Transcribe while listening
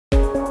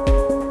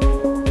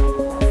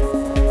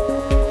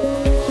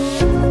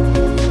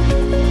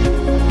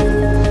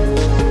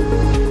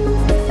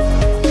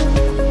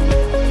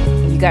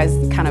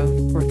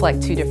like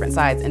two different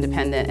sides,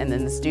 independent and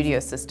then the studio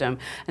system.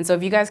 And so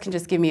if you guys can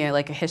just give me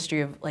a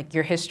history of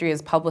your history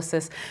as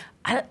publicists.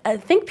 I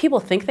think people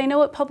think they know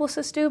what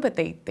publicists do, but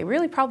they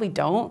really probably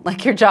don't.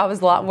 Like, your job is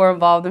a lot more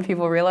involved than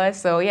people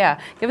realize. So yeah,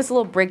 give us a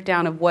little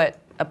breakdown of what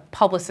a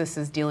publicist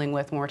is dealing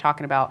with when we're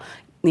talking about,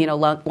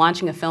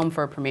 launching a film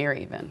for a premiere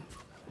even.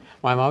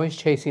 Well, I'm always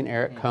chasing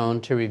Eric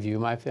Cohn to review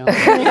my film.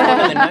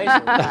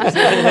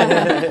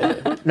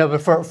 No,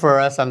 but for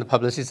us on the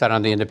publicity side,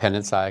 on the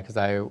independent side, because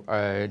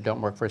I don't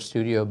work for a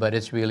studio, but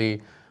it's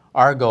really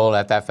our goal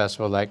at that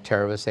festival, like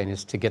Terra was saying,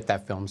 is to get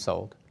that film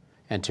sold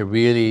and to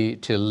really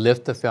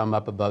lift the film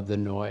up above the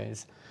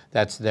noise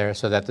that's there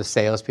so that the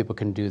salespeople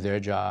can do their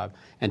job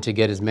and to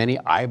get as many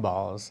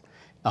eyeballs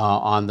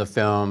on the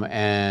film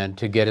and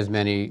to get as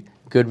many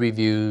good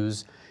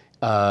reviews,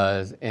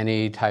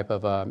 any type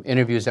of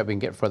interviews that we can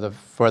get for the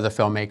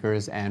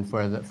filmmakers and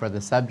for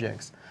the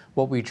subjects.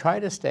 What we try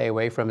to stay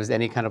away from is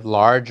any kind of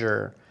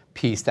larger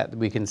piece that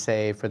we can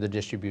save for the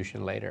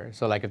distribution later.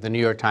 So like if the New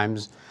York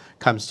Times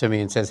comes to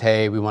me and says,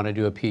 hey, we want to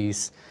do a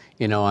piece,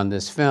 on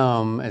this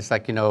film, it's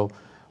like,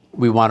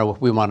 we want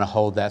to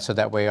hold that so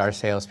that way our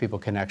salespeople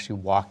can actually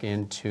walk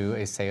into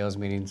a sales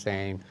meeting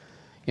saying,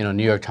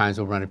 New York Times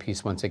will run a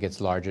piece once it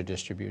gets larger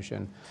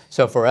distribution.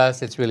 So for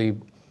us, it's really,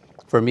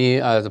 for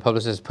me as a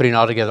publicist, putting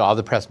all together all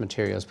the press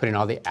materials, putting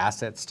all the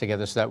assets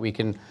together so that we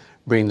can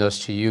bring those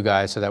to you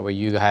guys so that way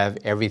you have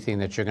everything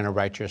that you're going to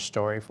write your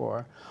story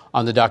for.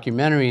 On the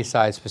documentary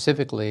side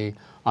specifically,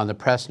 on the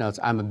press notes,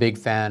 I'm a big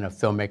fan of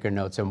filmmaker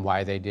notes and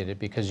why they did it,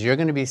 because you're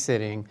going to be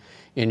sitting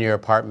in your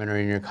apartment or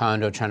in your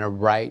condo trying to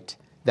write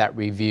that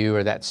review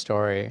or that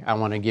story. I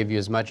want to give you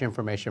as much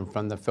information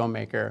from the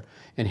filmmaker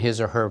in his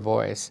or her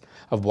voice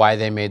of why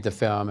they made the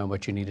film and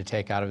what you need to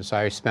take out of it. So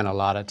I spent a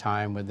lot of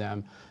time with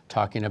them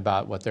talking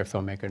about what their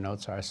filmmaker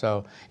notes are.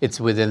 So it's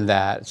within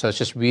that. So it's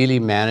just really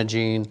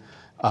managing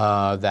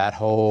that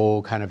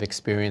whole kind of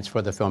experience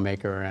for the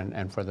filmmaker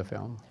and for the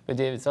film. But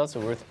Dave, it's also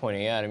worth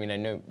pointing out, I mean, I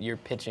know you're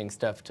pitching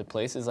stuff to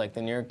places like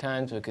the New York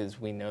Times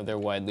because we know they're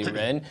widely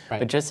read, right.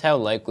 But just how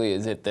likely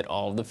is it that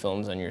all of the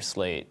films on your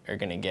slate are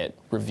going to get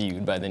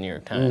reviewed by the New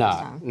York Times?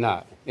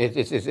 Not.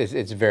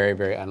 It's very,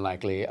 very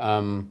unlikely.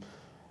 And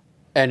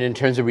in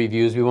terms of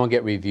reviews, we won't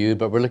get reviewed,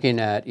 but we're looking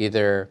at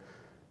either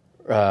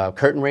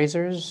curtain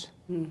raisers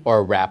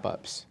or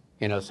wrap-ups.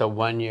 So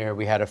one year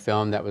we had a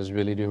film that was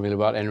really doing really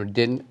well, and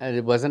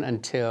it wasn't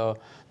until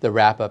the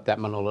wrap-up that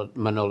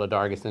Manola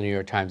Dargis, the New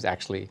York Times,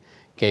 actually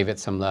gave it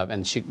some love,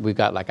 and we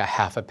got like a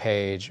half a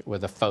page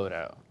with a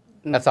photo.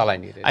 That's all I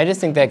needed. I just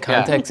think that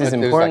context is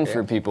important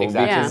for people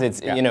exactly. because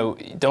it's,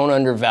 don't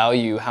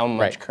undervalue how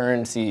much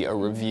currency a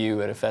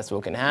review at a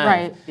festival can have.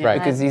 Right. Right.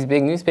 Because these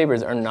big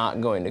newspapers are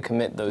not going to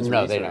commit those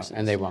resources. No, they don't,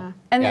 and they won't.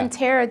 And then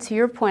Terra, to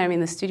your point, I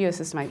mean, the studio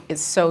system is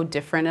so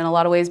different in a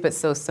lot of ways, but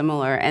so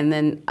similar. And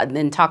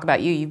then talk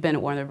about you. You've been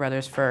at Warner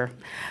Brothers for...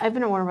 I've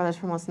been at Warner Brothers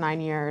for almost 9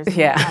 years.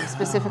 Yeah.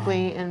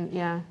 Specifically, and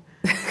I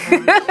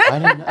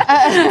didn't know.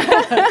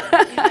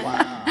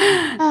 Wow.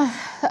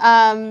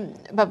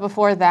 But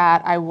before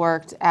that, I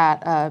worked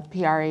at a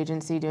PR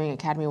agency doing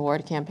Academy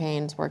Award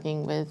campaigns,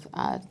 working with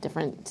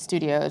different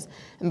studios.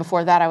 And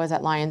before that, I was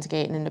at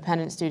Lionsgate, an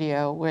independent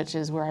studio, which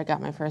is where I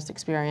got my first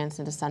experience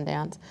into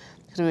Sundance,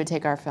 because we would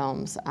take our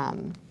films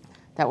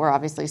that were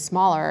obviously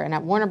smaller. And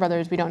at Warner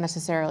Brothers, we don't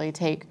necessarily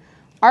take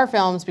our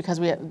films because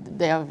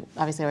they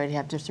obviously already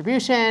have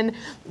distribution.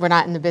 We're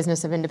not in the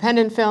business of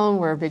independent film.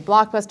 We're a big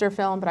blockbuster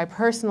film. But I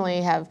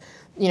personally have,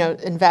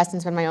 invest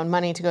and spend my own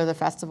money to go to the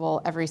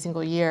festival every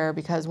single year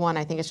because, one,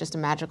 I think it's just a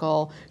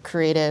magical,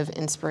 creative,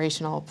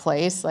 inspirational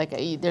place. Like,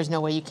 there's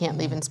no way you can't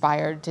leave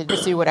inspired to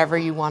pursue whatever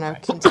you want to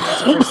continue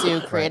to pursue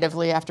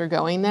creatively after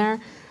going there.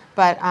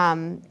 But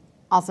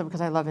also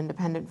because I love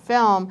independent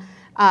film.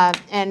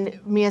 And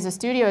me as a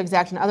studio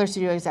exec and other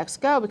studio execs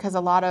go because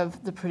a lot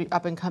of the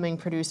up-and-coming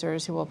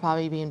producers who will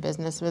probably be in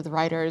business with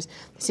writers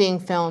seeing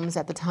films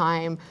at the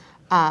time,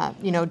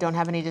 don't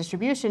have any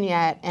distribution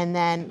yet. And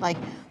then, like,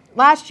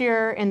 last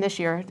year and this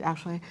year,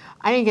 actually,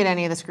 I didn't get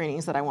any of the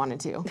screenings that I wanted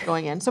to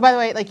going in. So by the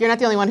way, like, you're not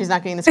the only one who's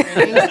not getting the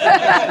screenings.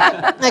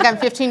 Like, I'm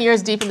 15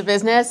 years deep in the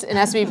business in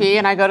SVP,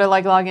 and I go to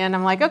log in.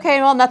 I'm like,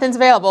 okay, well, nothing's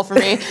available for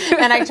me.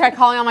 And I try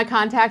calling all my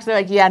contacts. They're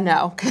like, yeah,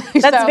 no.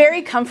 That's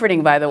very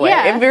comforting, by the way.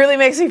 Yeah. It really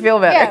makes me feel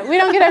better. Yeah, we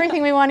don't get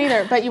everything we want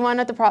either. But you want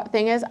to know what the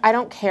thing is? I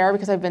don't care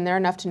because I've been there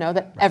enough to know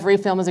that every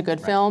film is a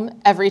good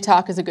film. Every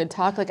talk is a good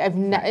talk. Like,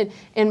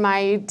 in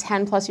my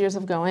 10 plus years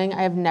of going,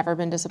 I have never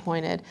been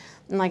disappointed.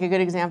 And like a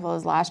good example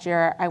is last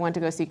year, I went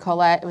to go see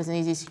Colette. It was an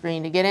easy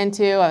screen to get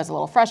into. I was a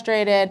little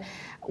frustrated.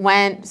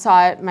 Went,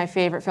 saw it, my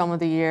favorite film of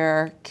the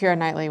year. Keira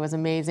Knightley was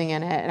amazing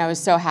in it. And I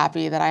was so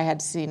happy that I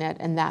had seen it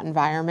in that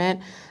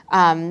environment.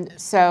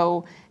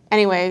 So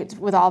anyway,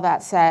 with all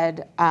that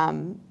said,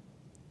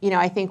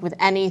 I think with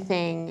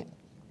anything,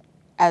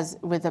 as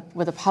with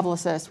a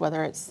publicist,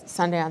 whether it's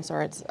Sundance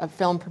or it's a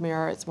film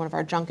premiere, or it's one of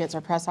our junkets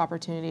or press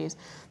opportunities,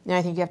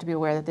 I think you have to be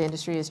aware that the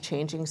industry is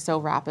changing so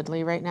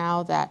rapidly right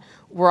now that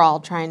we're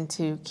all trying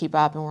to keep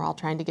up and we're all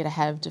trying to get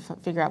ahead to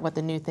figure out what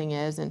the new thing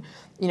is. And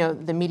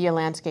the media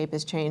landscape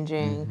is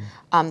changing,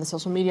 the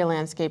social media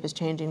landscape is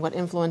changing. What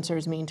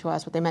influencers mean to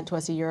us, what they meant to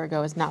us a year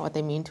ago, is not what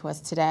they mean to us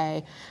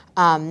today.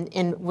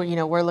 And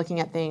we're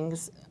looking at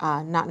things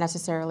not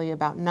necessarily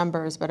about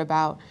numbers, but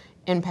about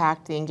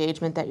impact, the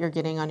engagement that you're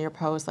getting on your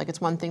post. Like, it's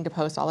one thing to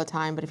post all the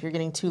time, but if you're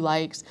getting 2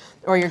 likes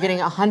or you're getting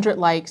 100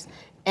 likes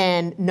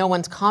and no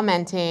one's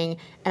commenting,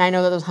 and I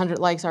know that those 100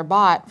 likes are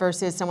bot,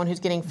 versus someone who's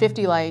getting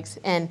 50 likes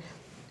and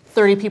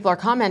 30 people are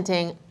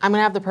commenting, I'm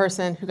gonna have the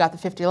person who got the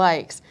 50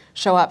 likes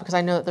show up because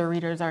I know that their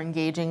readers are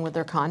engaging with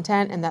their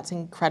content, and that's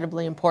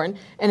incredibly important,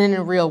 and in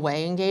a real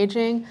way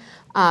engaging.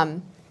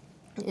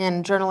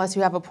 And journalists who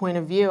have a point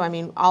of view, I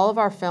mean, all of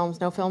our films,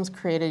 no film's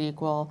created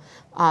equal.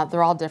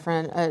 They're all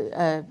different.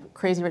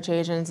 Crazy Rich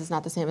Asians is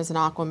not the same as an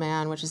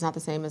Aquaman, which is not the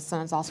same as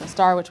Sundance All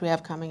Star, which we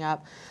have coming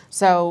up.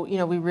 So,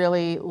 we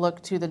really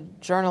look to the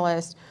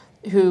journalists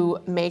who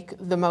make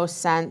the most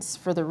sense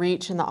for the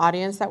reach and the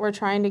audience that we're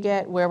trying to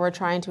get, where we're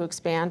trying to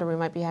expand or we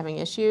might be having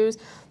issues.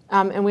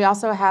 And we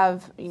also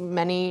have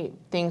many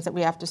things that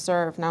we have to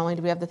serve. Not only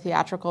do we have the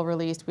theatrical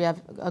release, we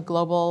have a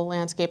global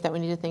landscape that we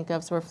need to think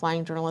of, so we're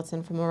flying journalists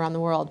in from around the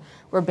world.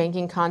 We're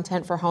banking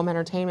content for home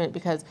entertainment,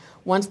 because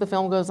once the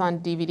film goes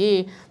on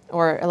DVD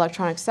or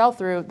electronic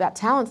sell-through, that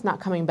talent's not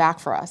coming back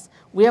for us.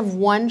 We have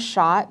one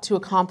shot to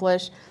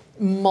accomplish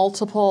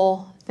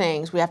multiple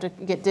things. We have to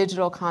get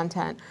digital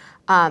content.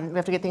 We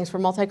have to get things for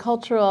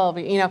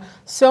multicultural,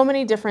 so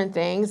many different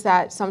things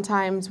that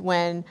sometimes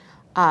when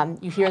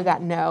you hear that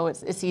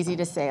it's easy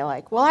to say,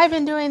 like, well, I've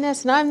been doing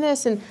this and I'm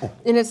this, and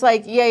it's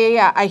like,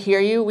 yeah, I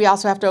hear you. We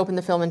also have to open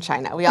the film in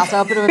China. We also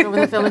have to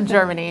open the film in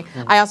Germany.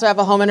 I also have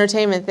a home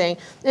entertainment thing.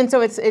 And so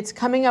it's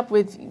coming up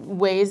with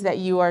ways that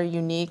you are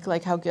unique,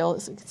 like how Gil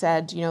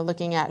said,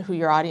 looking at who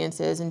your audience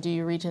is, and do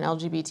you reach an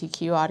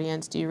LGBTQ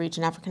audience? Do you reach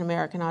an African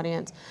American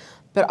audience?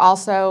 But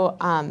also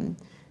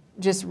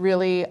just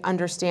really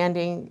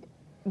understanding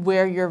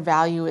where your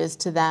value is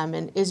to them,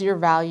 and is your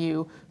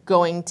value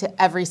going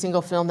to every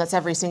single film that's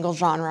every single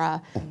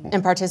genre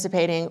and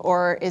participating,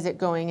 or is it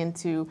going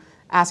into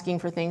asking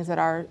for things that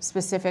are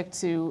specific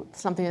to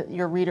something that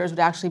your readers would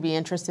actually be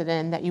interested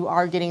in, that you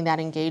are getting that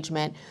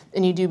engagement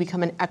and you do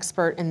become an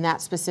expert in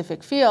that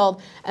specific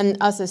field. And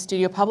us as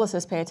studio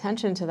publicists pay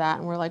attention to that,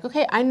 and we're like,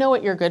 okay, I know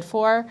what you're good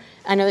for.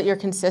 I know that you're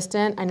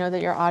consistent. I know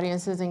that your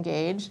audience is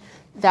engaged.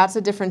 That's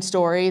a different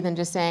story than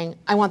just saying,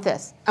 I want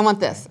this, I want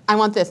this, I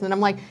want this. And then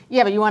I'm like,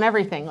 yeah, but you want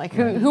everything. Like,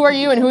 who are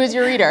you and who is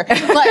your reader?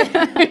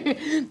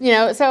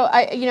 So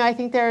I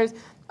think there's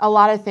a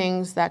lot of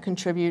things that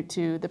contribute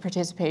to the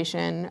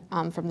participation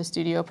from the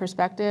studio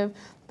perspective.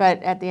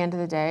 But at the end of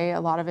the day,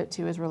 a lot of it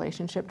too is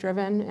relationship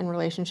driven, and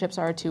relationships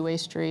are a two-way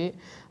street.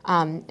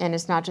 And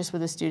it's not just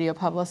with the studio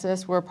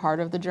publicist. We're part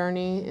of the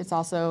journey. It's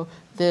also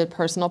the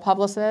personal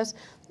publicist.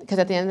 Because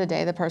at the end of the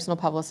day, the personal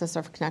publicists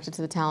are connected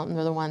to the talent, and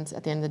they're the ones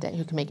at the end of the day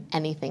who can make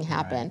anything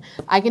happen.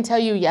 Right. I can tell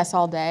you yes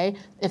all day.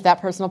 If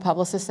that personal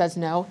publicist says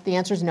no, the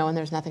answer is no, and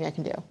there's nothing I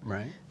can do.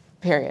 Right.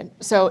 Period.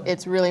 So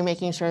it's really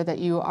making sure that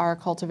you are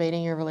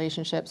cultivating your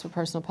relationships with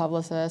personal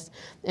publicists,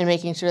 and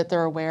making sure that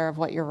they're aware of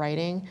what you're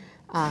writing,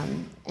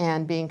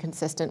 and being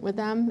consistent with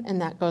them,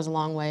 and that goes a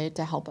long way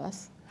to help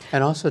us.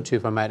 And also, too,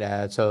 if I might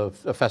add, so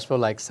a festival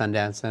like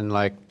Sundance and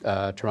like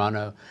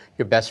Toronto,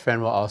 your best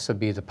friend will also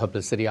be the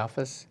publicity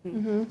office.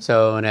 Mm-hmm.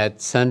 So, and at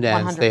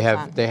Sundance,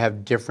 100%. they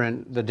have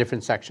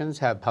different sections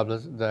have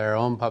their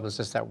own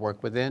publicists that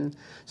work within.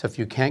 So if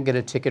you can't get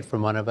a ticket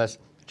from one of us,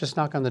 just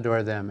knock on the door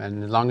of them,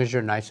 and as long as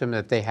you're nice to them,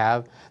 that they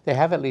have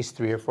at least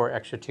 3 or 4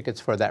 extra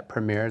tickets for that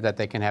premiere that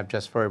they can have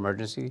just for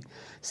emergency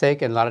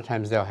sake, and a lot of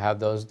times they'll have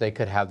those. They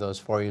could have those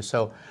for you.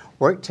 So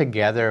work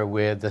together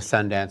with the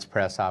Sundance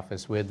press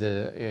office, with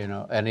the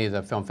any of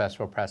the film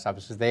festival press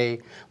offices. They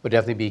would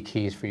definitely be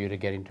keys for you to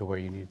getting to where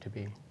you need to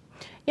be.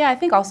 Yeah, I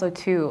think also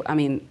too, I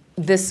mean,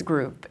 this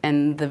group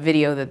and the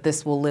video that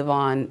this will live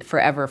on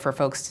forever for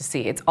folks to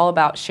see, it's all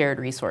about shared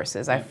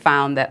resources. I've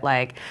found that,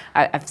 like,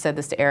 I've said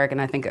this to Eric,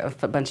 and I think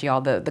a bunch of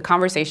y'all, the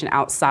conversation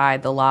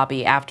outside the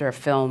lobby after a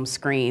film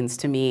screens,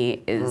 to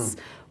me, is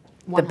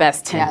the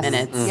best 10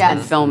 minutes in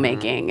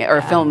filmmaking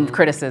or film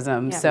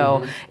criticism.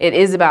 So it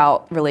is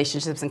about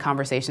relationships and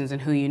conversations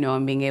and who you know,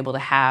 and being able to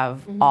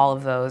have all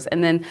of those.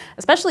 And then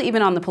especially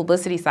even on the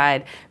publicity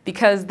side,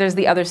 because there's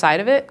the other side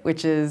of it,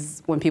 which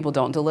is when people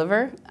don't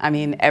deliver. I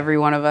mean, every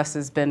one of us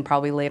has been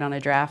probably late on a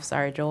draft,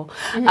 sorry Joel,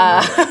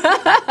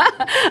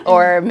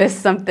 or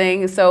missed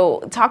something.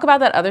 So talk about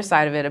that other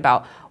side of it,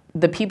 about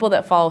the people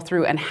that follow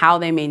through and how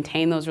they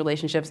maintain those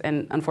relationships,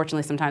 and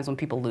unfortunately sometimes when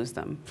people lose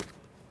them.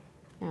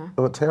 Yeah.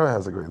 Well, Terra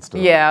has a great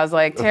story. Yeah, I was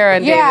like, Terra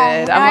and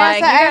David. I'm like,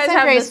 you guys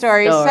have a great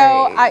story.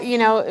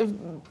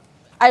 So,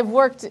 I've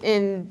worked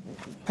in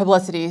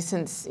publicity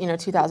since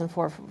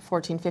 2004,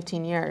 14,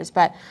 15 years,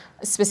 but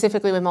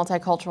specifically with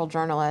multicultural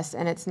journalists.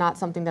 And it's not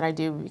something that I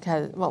do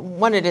because, well,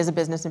 one, it is a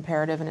business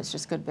imperative and it's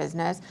just good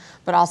business,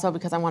 but also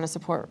because I want to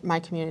support my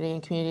community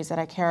and communities that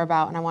I care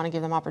about, and I want to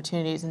give them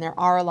opportunities. And there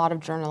are a lot of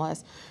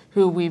journalists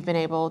who we've been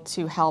able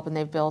to help, and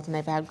they've built and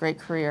they've had great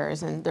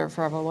careers, and they're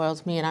forever loyal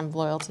to me, and I'm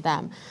loyal to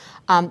them.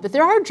 But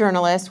there are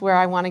journalists where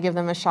I want to give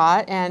them a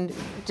shot, and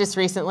just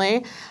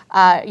recently,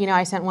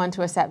 I sent one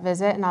to a set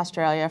visit in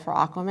Australia for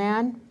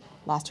Aquaman,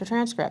 lost her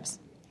transcripts.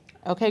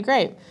 Okay,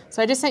 great.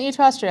 So I just sent you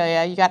to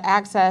Australia, you got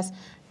access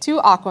to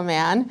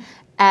Aquaman,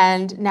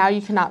 and now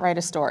you cannot write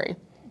a story.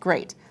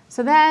 Great.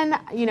 So then,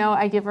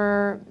 I give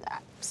her,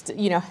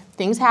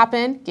 things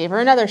happen, gave her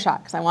another shot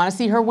because I want to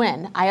see her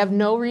win. I have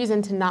no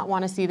reason to not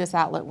want to see this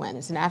outlet win.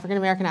 It's an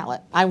African-American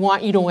outlet. I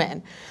want you to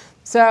win.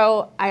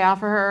 So I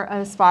offer her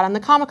a spot on the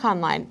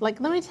Comic-Con line. Like,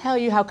 let me tell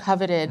you how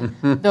coveted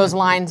those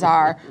lines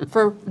are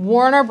for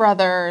Warner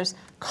Brothers,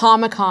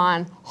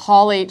 Comic-Con,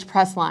 Hall H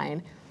press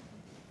line,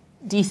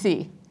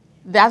 DC.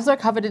 That's their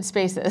coveted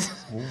spaces.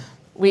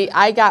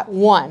 I got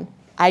one.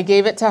 I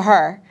gave it to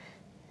her.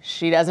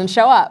 She doesn't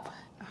show up.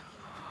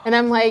 And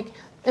I'm like,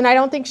 and I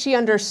don't think she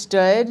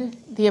understood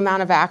the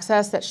amount of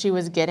access that she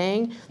was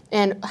getting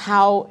and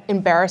how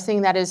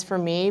embarrassing that is for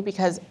me,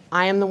 because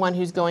I am the one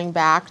who's going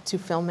back to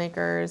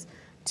filmmakers,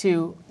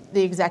 to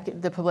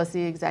the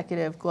publicity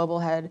executive, global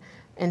head,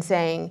 and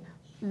saying,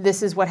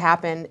 this is what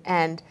happened.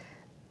 And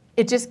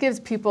it just gives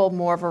people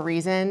more of a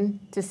reason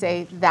to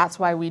say that's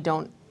why we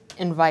don't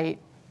invite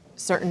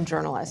certain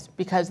journalists,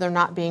 because they're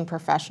not being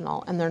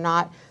professional and they're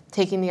not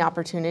taking the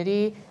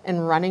opportunity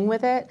and running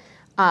with it.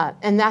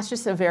 And that's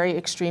just a very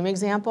extreme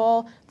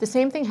example. The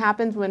same thing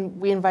happens when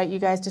we invite you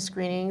guys to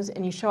screenings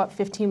and you show up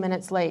 15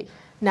 minutes late.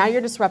 Now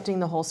you're disrupting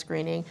the whole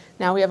screening.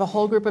 Now we have a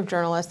whole group of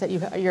journalists that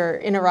you're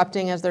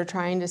interrupting as they're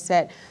trying to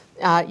sit.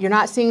 You're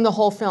not seeing the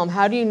whole film.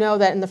 How do you know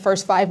that in the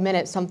first 5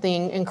 minutes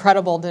something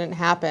incredible didn't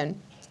happen?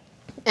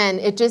 And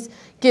it just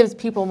gives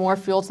people more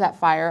fuel to that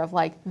fire of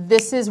like,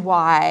 this is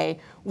why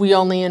we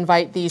only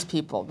invite these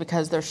people,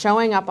 because they're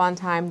showing up on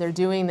time, they're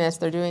doing this,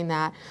 they're doing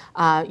that.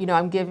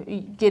 I'm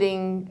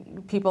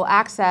getting people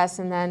access,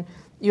 and then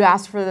you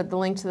ask for the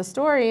link to the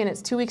story, and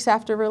it's 2 weeks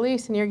after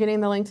release, and you're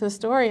getting the link to the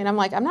story. And I'm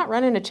like, I'm not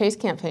running a chase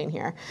campaign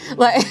here.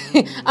 Like,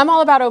 I'm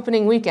all about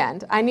opening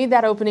weekend. I need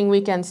that opening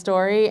weekend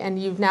story,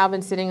 and you've now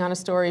been sitting on a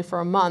story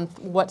for a month.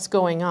 What's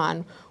going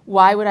on?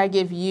 Why would I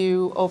give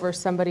you over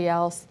somebody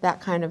else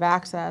that kind of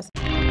access?